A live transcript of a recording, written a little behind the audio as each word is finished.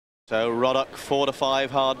So Roddock 4 to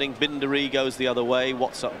 5 hardening. Bindaree goes the other way.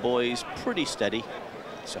 What's Up Boys pretty steady.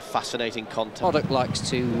 It's a fascinating contest. Roddock likes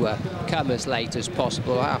to come as late as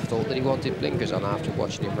possible. I have thought that he wanted blinkers on after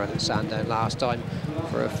watching him run at Sandown last time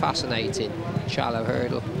for a fascinating Challow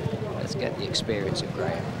Hurdle. Let's get the experience of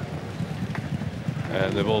Graham.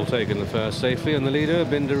 And they've all taken the first safely, and the leader,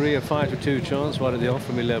 Bindaree, a 5 to 2 chance right at the off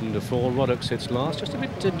from 11 to 4. Roddock sits last, just a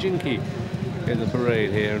bit jinky in the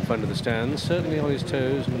parade here in front of the stands, certainly on his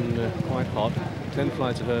toes and quite hot. 10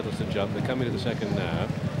 flights of hurdles to jump. They're coming to the second now.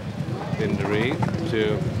 Bindaree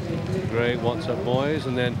to Great What's Up Boys,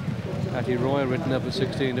 and then Hattie Roy written up at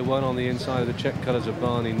 16 to 1 on the inside of the check colours of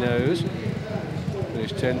Barney Nose.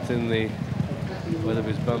 Finished 10th in the weather of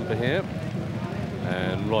his bumper here.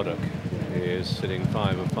 And Roddock is sitting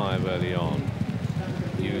 5 of 5 early on,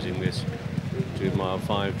 using this 2 mile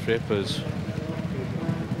 5 trip as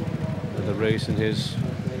the race in his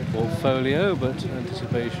portfolio, but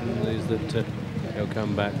anticipation is that he'll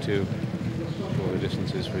come back to shorter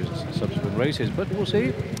distances for his subsequent races, but we'll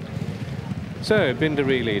see. So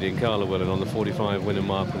Bindaree leading, Llewellyn on the 45 winner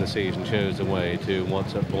mark for the season, shows the way to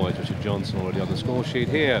What's Up Boys, Richard Johnson already on the score sheet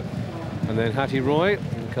here. And then Hattie Roy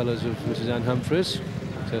in the colours of Mrs Anne Humphries,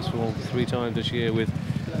 successful 3 times this year with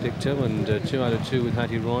Dictum and 2 out of 2 with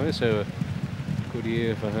Hattie Roy, so a good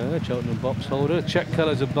year for her. Cheltenham box holder, check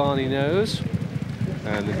colours of Barney Nose,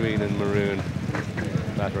 and the green and maroon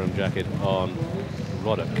Batterum jacket on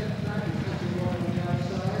Roddock.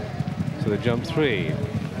 So they jump 3,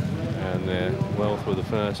 and they're well through the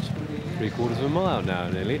first 3/4 of a mile now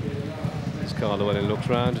nearly. As Llewellyn looks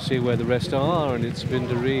round to see where the rest are, and it's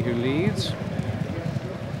Bindaree who leads.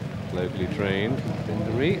 Locally trained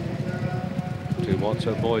Bindaree. 2 What's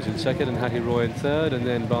Up Boys in second, and Hattie Roy in third, and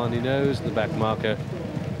then Barney Nose. The back marker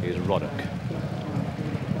is Roddock.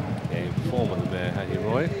 Game performance there, Hattie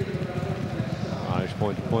Roy. Irish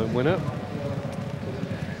point-to-point winner.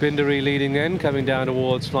 Bindaree leading then, coming down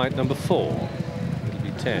towards flight number 4. It'll be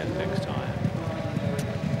 10 next time.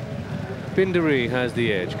 Bindaree has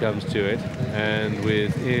the edge, comes to it, and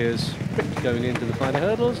with ears pricked going into the flight of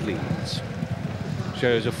hurdles, leads.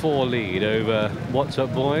 Shows a 4 lead over What's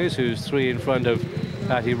Up Boys, who's 3 in front of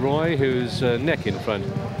Hattie Roy, who's neck in front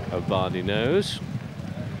of Barney Nose.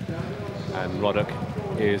 And Roddock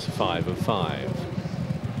is 5 of 5.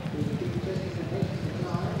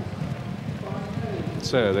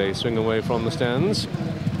 So they swing away from the stands.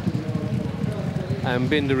 And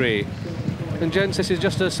Bindaree. And gents, this is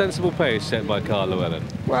just a sensible pace set by Llewellyn.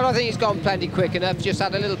 Well, I think he's gone plenty quick enough. Just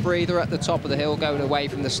had a little breather at the top of the hill going away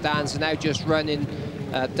from the stands, and now just running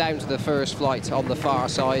down to the first flight on the far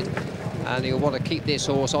side. And he'll want to keep this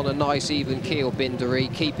horse on a nice even keel,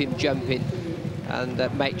 Bindaree, keep him jumping, and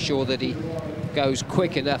make sure that he goes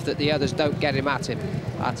quick enough that the others don't get him at it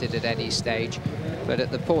at any stage. But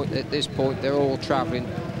at this point, they're all travelling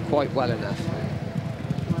quite well enough.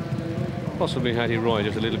 Possibly Hattie Roy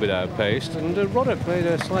just a little bit outpaced, and Roddock made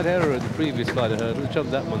a slight error at the previous flight of hurdle.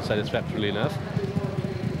 Jumped that one satisfactorily enough.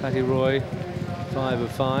 Hattie Roy 5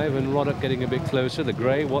 of 5, and Roddock getting a bit closer. The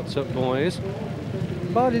grey What's Up Boys.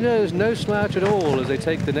 Barney Nose, no slouch at all as they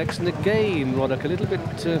take the next, and again Roddock a little bit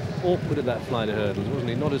awkward at that flight of hurdles, wasn't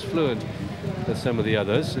he? Not as fluent as some of the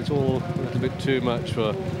others. It's all a little bit too much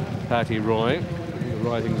for Hattie Roy. The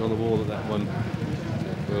writing's on the wall that one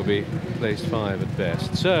will be placed 5 at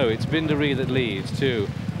best. So it's Bindaree that leads to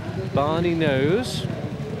Barney Nose,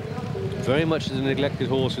 very much as a neglected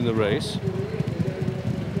horse in the race.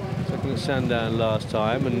 Second at Sandown last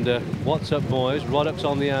time, and What's Up Boys, Roddock's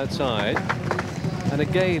on the outside. And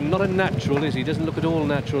again, not a natural, is he? Doesn't look at all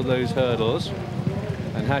natural, those hurdles.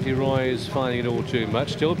 And Hattie Roy is finding it all too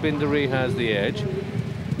much. Still Bindaree has the edge.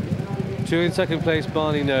 2 in second place,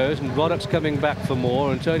 Barney Nose, and Roddock's coming back for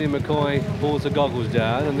more, and Tony McCoy pulls the goggles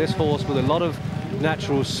down, and this horse with a lot of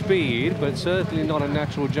natural speed, but certainly not a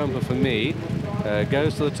natural jumper for me,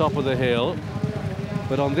 goes to the top of the hill.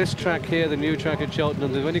 But on this track here, the new track at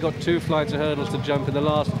Cheltenham, they've only got 2 flights of hurdles to jump in the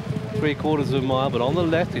last 3/4 of a mile, but on the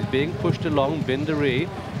left is being pushed along Bindaree,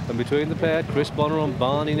 and between the pair, Chris Bonner on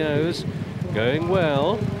Barney Nose, going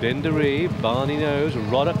well. Bindaree, Barney Nose,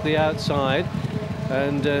 Roddock the outside.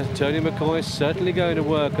 And Tony McCoy is certainly going to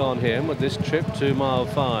work on him with this trip to mile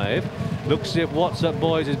 5. Looks as if What's Up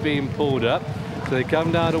Boys is being pulled up. So they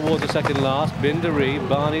come down towards the second last. Bindaree,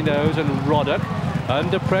 Barney Nose and Roddock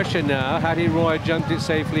under pressure now. Hattie Roy jumped it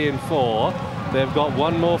safely in 4. They've got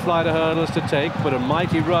 1 more flight of hurdles to take, but a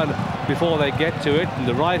mighty run before they get to it. And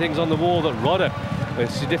the writing's on the wall that Roddock,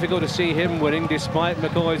 it's difficult to see him winning despite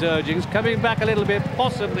McCoy's urgings. Coming back a little bit,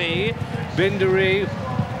 possibly Bindaree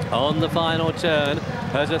on the final turn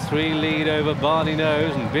has a 3 lead over Barney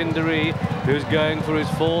Nose, and Bindaree, who's going for his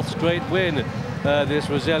 4th straight win. This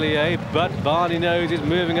Rosellier, but Barney Nose is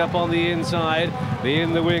moving up on the inside. The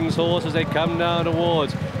In the Wings horse as they come down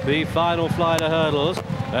towards the final flight of hurdles.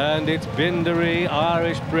 And it's Bindaree,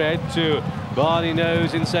 Irish bred, to Barney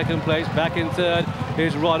Nose in 2nd place. Back in 3rd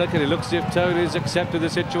is Roddick, and it looks as if Tony's accepted the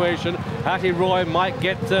situation. Hattie Roy might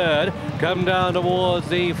get 3rd. Come down towards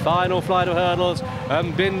the final flight of hurdles,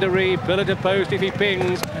 and Bindaree pillar to post if he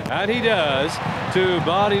pings, and he does, to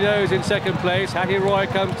Barney Nose in 2nd place. Hattie Roy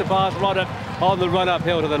comes to pass Roddick on the run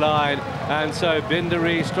uphill to the line, and so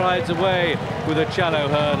Bindaree strides away with a Challow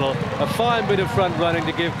Hurdle. A fine bit of front running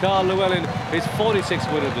to give Carl Llewellyn his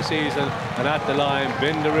 46th win of the season, and at the line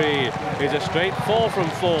Bindaree is a straight 4 from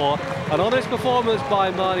 4. An honest performance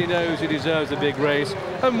by Barney Nose, who deserves a big race,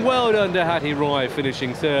 and well done to Hattie Roy,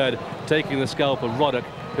 finishing 3rd, taking the scalp of Roddick,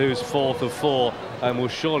 who's 4th of 4 and will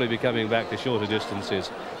surely be coming back to shorter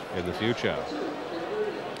distances in the future.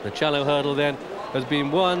 The Challow Hurdle then has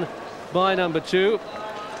been won by number 2,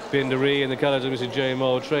 Bindaree, in the colours of Mr. J.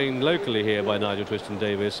 Mole, trained locally here by Nigel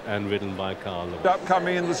Twiston-Davies and ridden by Carl Llewellyn.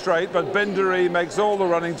 Upcoming in the straight, but Bindaree makes all the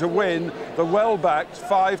running to win. The well-backed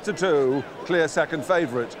 5-2 clear 2nd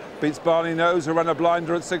favourite. Beats Barney Nose, who ran a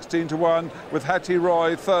blinder at 16-1, with Hattie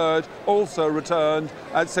Roy 3rd, also returned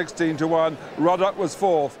at 16-1. Roddick was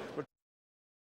 4th.